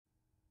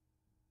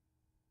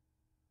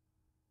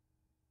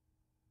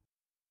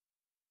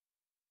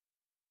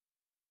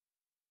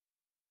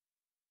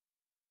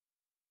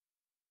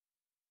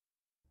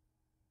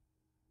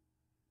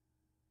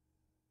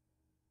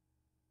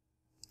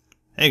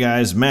Hey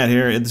guys, Matt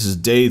here. This is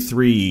day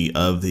 3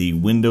 of the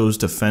Windows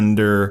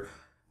Defender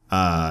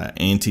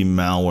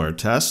anti-malware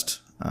test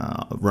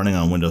running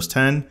on Windows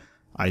 10.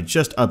 I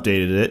just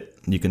updated it.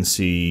 You can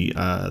see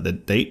the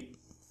date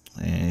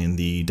and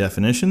the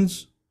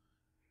definitions.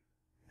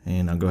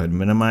 And I'll go ahead and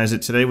minimize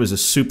it. Today was a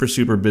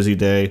super busy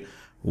day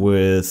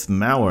with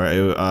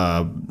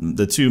malware.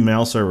 The two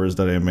mail servers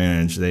that I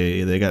manage,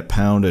 they got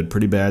pounded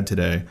pretty bad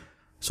today.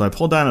 So I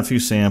pulled down a few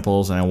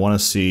samples and I want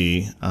to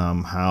see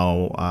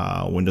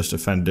how Windows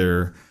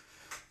Defender,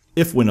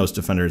 if Windows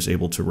Defender is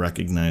able to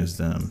recognize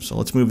them. So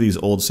let's move these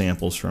old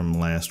samples from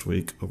last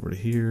week over to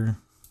here.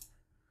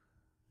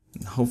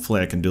 And hopefully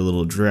I can do a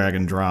little drag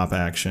and drop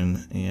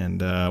action.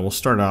 And we'll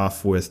start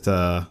off with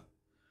our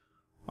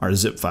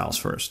zip files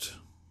first.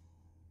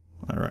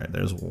 All right,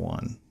 there's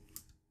one.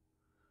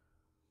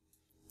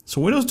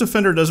 So Windows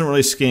Defender doesn't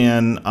really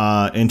scan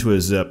into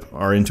a zip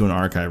or into an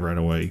archive right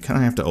away. You kind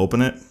of have to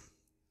open it.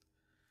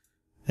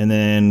 And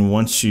then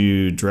once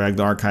you drag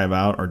the archive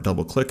out or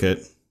double click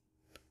it,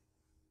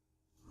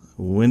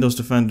 Windows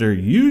Defender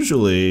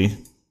usually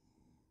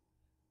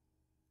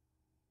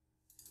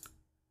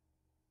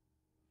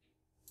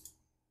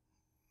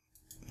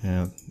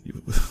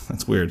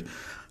that's weird.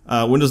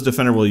 Windows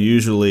Defender will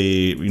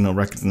usually,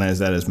 recognize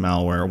that as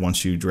malware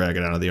once you drag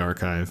it out of the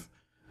archive.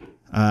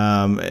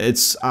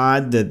 It's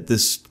odd that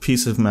this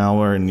piece of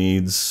malware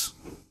needs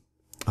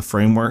a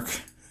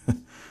framework.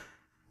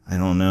 I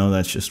don't know,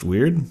 that's just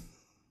weird.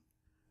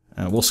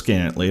 We'll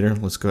scan it later.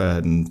 Let's go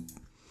ahead and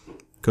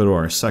go to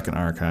our second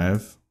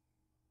archive.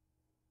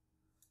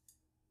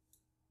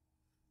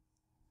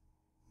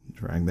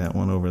 Drag that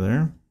one over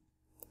there.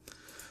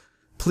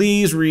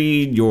 Please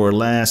read your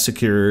last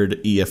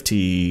secured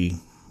EFT,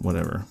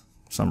 whatever,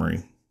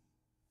 summary.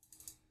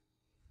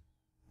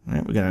 All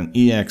right, we got an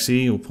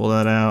EXE. We'll pull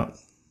that out.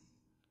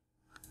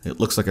 It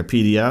looks like a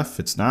PDF.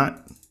 It's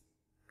not.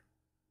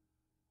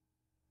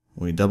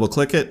 We double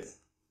click it.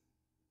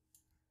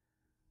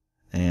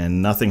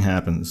 And nothing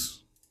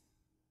happens.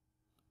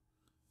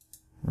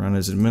 Run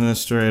as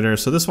administrator.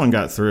 So this one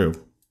got through.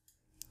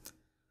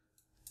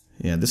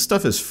 Yeah, this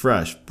stuff is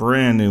fresh.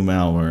 Brand new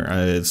malware.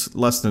 It's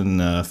less than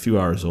a few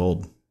hours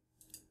old.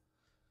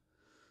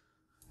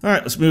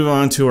 Alright, let's move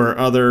on to our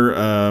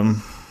other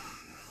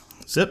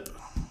zip.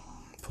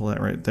 Pull that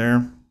right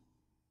there.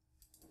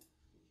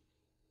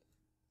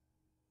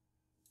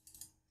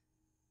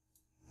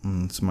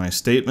 And it's my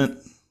statement.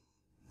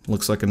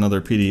 Looks like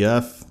another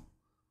PDF.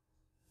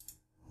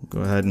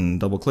 Go ahead and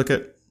double click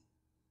it.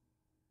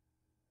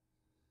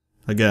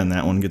 Again,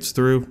 that one gets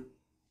through.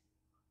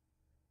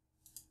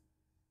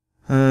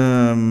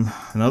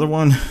 Another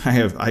one.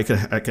 I could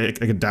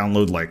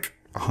download like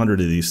 100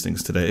 of these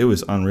things today. It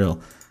was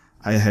unreal.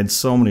 I had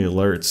so many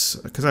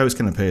alerts because I was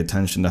going to pay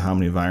attention to how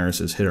many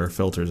viruses hit our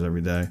filters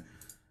every day.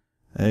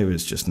 It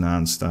was just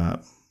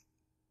nonstop.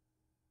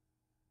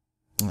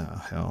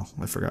 Oh hell,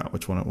 I forgot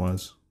which one it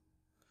was.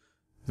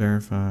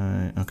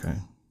 Verify. Okay.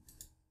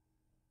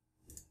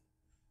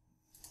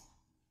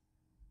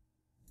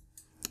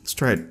 Let's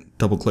try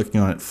double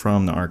clicking on it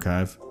from the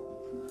archive.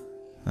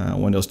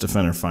 Windows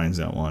Defender finds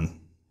that one.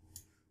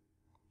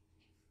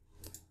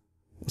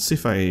 Let's see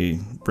if I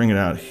bring it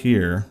out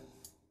here.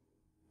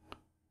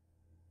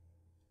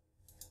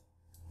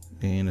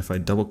 And if I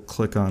double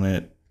click on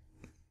it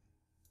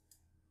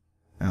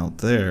out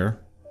there,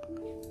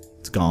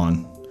 it's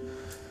gone.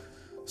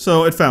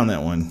 So it found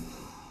that one.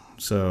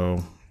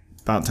 So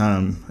about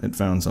time it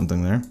found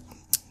something there.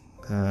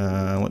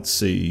 Let's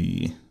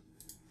see.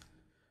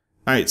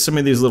 Alright, some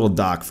of these little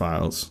doc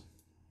files.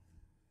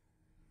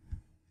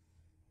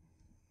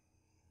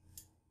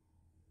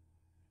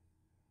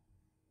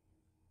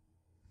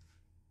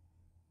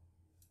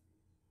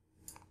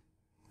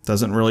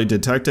 Doesn't really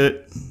detect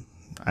it.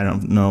 I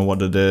don't know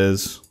what it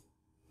is.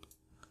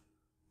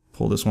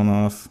 Pull this one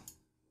off.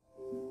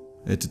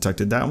 It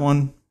detected that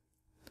one.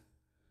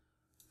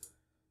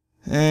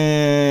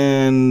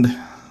 And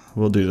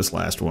we'll do this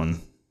last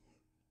one.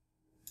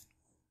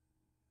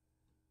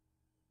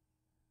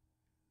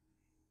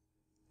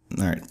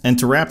 Alright, and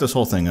to wrap this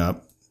whole thing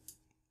up,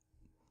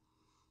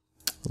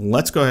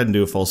 let's go ahead and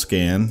do a full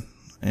scan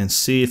and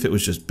see if it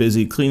was just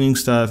busy cleaning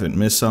stuff, it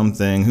missed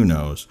something, who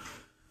knows.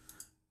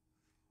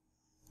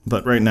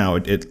 But right now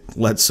it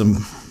looks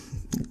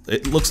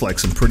like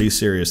some pretty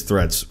serious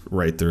threats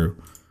right through.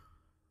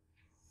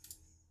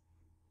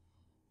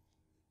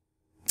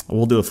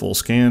 We'll do a full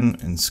scan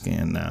and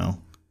scan now.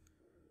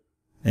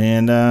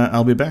 And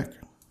I'll be back.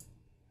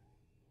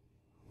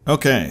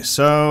 Okay,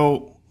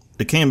 so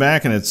it came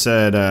back and it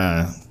said,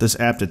 this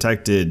app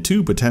detected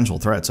 2 potential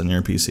threats on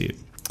your PC.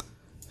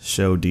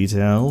 Show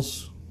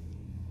details.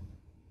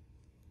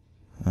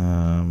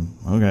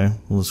 Okay,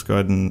 let's go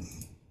ahead and...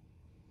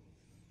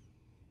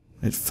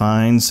 It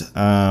finds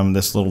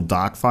this little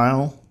doc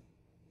file.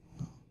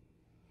 It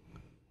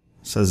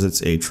says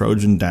it's a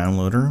Trojan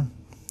downloader.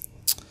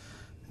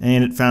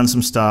 And it found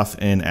some stuff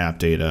in app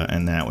data,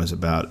 and that was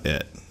about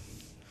it.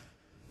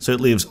 So it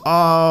leaves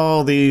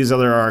all these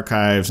other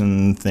archives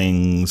and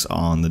things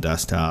on the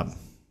desktop.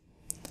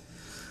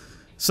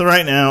 So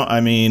right now,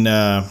 I mean,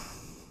 I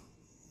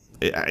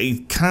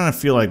kind of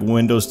feel like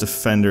Windows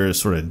Defender is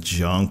sort of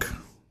junk.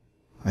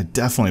 I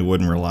definitely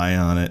wouldn't rely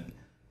on it.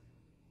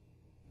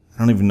 I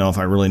don't even know if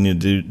I really need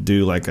to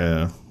do like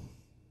a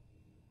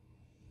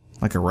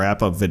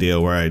wrap-up video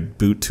where I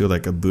boot to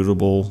like a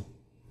bootable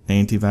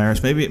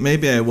antivirus.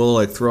 Maybe I will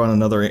like throw on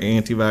another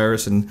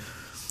antivirus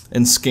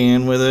and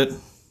scan with it.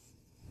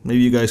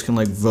 Maybe you guys can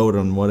like vote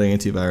on what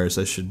antivirus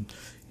I should,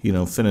 you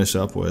know, finish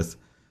up with.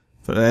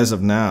 But as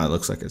of now, it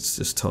looks like it's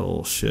just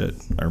total shit.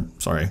 Or,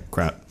 sorry,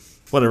 crap.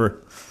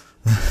 Whatever.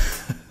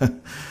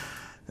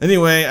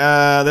 Anyway,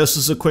 this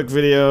is a quick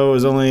video. It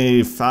was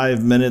only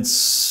 5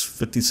 minutes,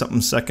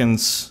 50-something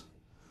seconds.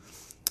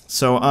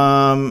 So,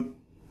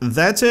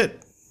 that's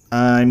it.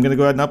 I'm going to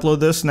go ahead and upload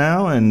this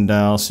now, and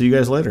I'll see you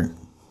guys later.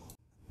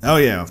 Oh,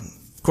 yeah.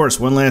 Of course,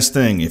 one last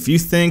thing. If you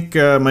think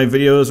my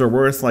videos are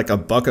worth like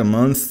 $1 a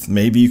month,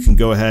 maybe you can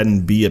go ahead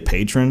and be a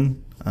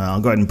patron.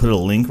 I'll go ahead and put a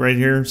link right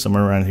here,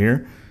 somewhere around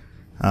here.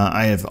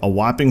 I have a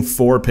whopping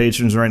 4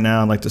 patrons right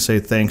now. I'd like to say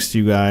thanks to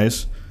you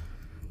guys.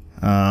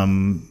 I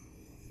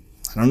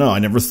don't know. I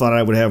never thought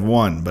I would have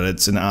one, but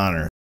it's an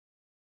honor.